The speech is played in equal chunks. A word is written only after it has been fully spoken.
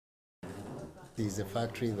is a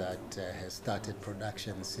factory that has started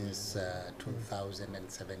production since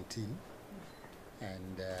 2017,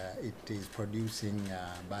 and it is producing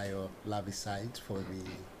bio-larvicides for the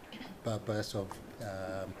purpose of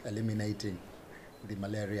eliminating the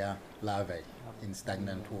malaria larvae in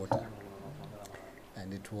stagnant water.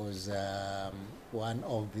 And it was one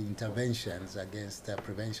of the interventions against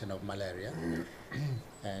prevention of malaria.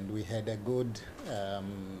 And we had a good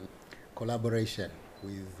collaboration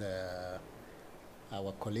with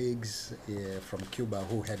our colleagues from Cuba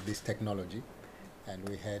who had this technology. And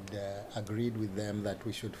we had agreed with them that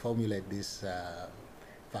we should formulate this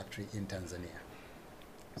factory in Tanzania.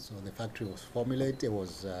 So the factory was formulated, it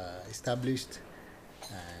was established,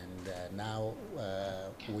 and now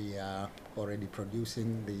we are already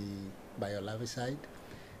producing the bio-larvicide,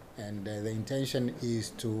 and the intention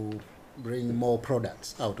is to bring more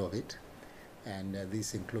products out of it, and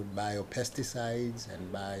these include biopesticides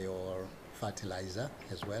and biofertilizer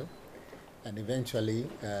as well, and eventually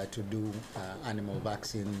to do animal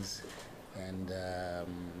vaccines and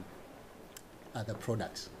other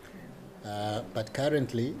products. But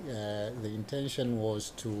currently the intention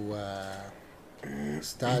was to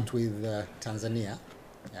start with Tanzania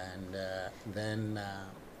and then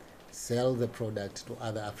sell the product to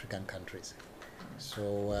other African countries. So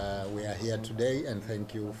we are here today, and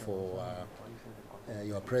thank you for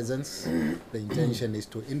your presence. The intention is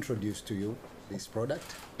to introduce to you this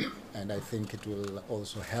product, and I think it will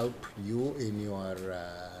also help you in your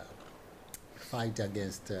fight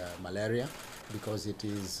against malaria, because it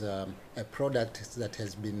is a product that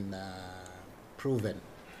has been proven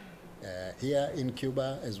here in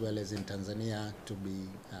Cuba as well as in Tanzania to be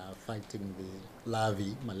fighting the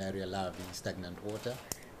larvae, malaria larvae in stagnant water,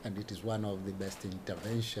 and it is one of the best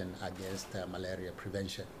intervention against malaria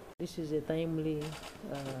prevention. This is a timely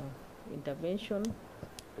intervention,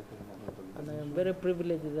 and I am very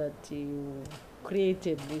privileged that you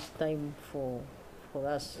created this time for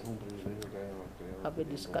us have a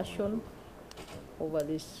discussion over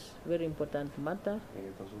this very important matter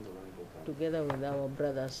together with our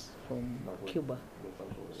brothers from Cuba.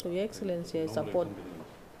 So, Your Excellency, I support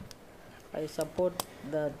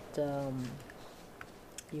that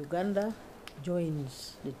Uganda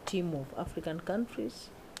joins the team of African countries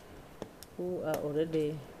who are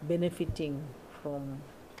already benefiting from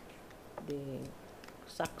the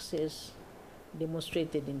success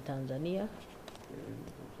demonstrated in Tanzania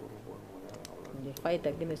in the fight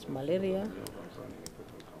against malaria.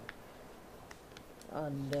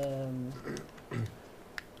 And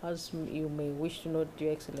as you may wish to note,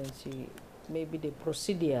 Your Excellency, maybe the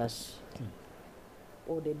procedures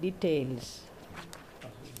or the details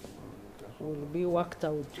will be worked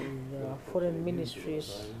out with the foreign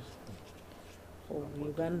ministries of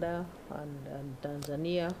Uganda and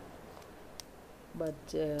Tanzania.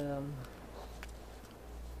 But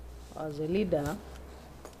as a leader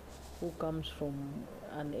who comes from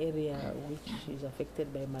an area which is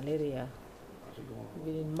affected by malaria,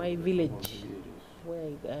 even in my village where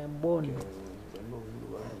I am born,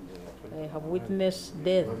 I have witnessed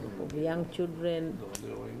death of young children,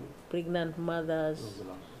 pregnant mothers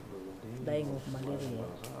dying of malaria.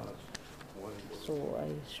 So I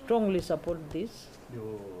strongly support this,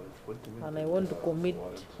 and I want to commit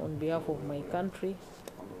on behalf of my country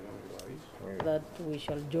that we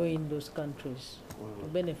shall join those countries to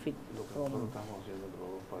benefit from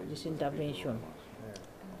this intervention.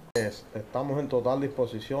 Estamos en total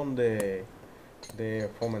disposición de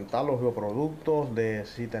fomentar los bioproductos, de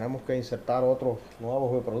si tenemos que insertar otros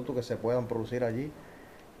nuevos bioproductos que se puedan producir allí,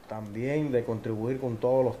 también de contribuir con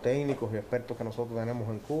todos los técnicos y expertos que nosotros tenemos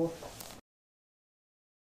en Cuba.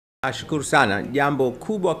 Nashukuru sana. Jambo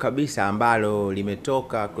kubwa kabisa ambalo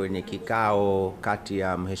limetoka kwenye kikao kati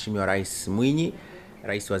ya Mheshimiwa Rais Mwinyi,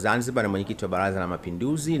 Rais wa Zanzibar na mwenyekiti wa Baraza la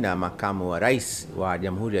Mapinduzi, na makamu wa Rais wa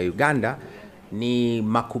Jamhuri ya Uganda ni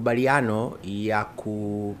makubaliano ya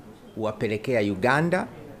kuwapelekea Uganda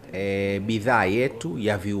bidhaa yetu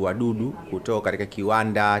ya viuadudu kutoka katika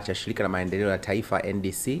kiwanda cha Shirika la Maendeleo ya Taifa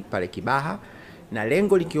NDC pale Kibaha, na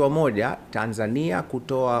lengo likiwa moja, Tanzania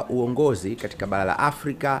kutoa uongozi katika bara la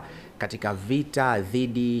Afrika katika vita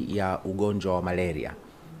dhidi ya ugonjwa wa malaria.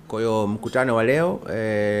 Kwa hiyo mkutano wa leo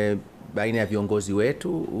baina ya viongozi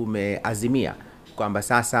wetu umeazimia kwamba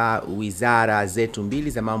sasa wizara zetu mbili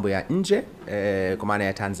za mambo ya nje kwa maana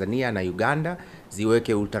ya Tanzania na Uganda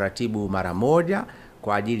ziweke utaratibu mara moja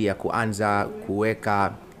kwa ajili ya kuanza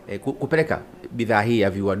kupeleka bidhaa hii ya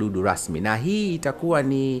viuadudu rasmi. Na hii itakuwa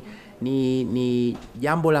ni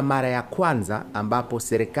jambo la mara ya kwanza ambapo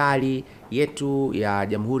serikali yetu ya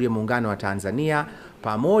Jamhuri ya Muungano wa Tanzania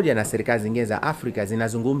pamoja na serikali zingine za Afrika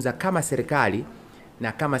zinazungumza kama serikali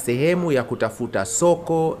na kama sehemu ya kutafuta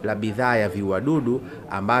soko la bidhaa ya viuadudu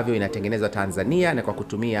ambavyo inatengenezwa Tanzania na kwa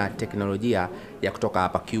kutumia teknolojia ya kutoka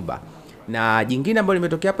hapa Cuba. Na jingine ambalo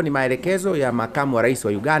limetokea hapo ni maelekezo ya makamu wa rais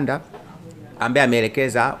wa Uganda, ambaye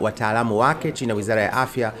ameelekeza wataalamu wake chini ya Wizara ya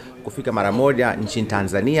Afya kufika mara moja nchini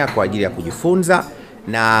Tanzania kwa ajili ya kujifunza,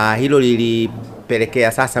 na hilo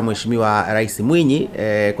lilipelekea sasa Mheshimiwa Rais Mwinyi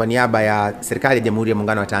kwa niaba ya serikali ya Jamhuri ya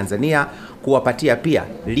Muungano wa Tanzania kuwapatia pia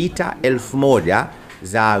lita 1000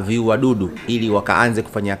 za viuadudu ili wakaanze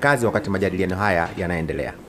kufanya kazi wakati majadiliano haya yanaendelea.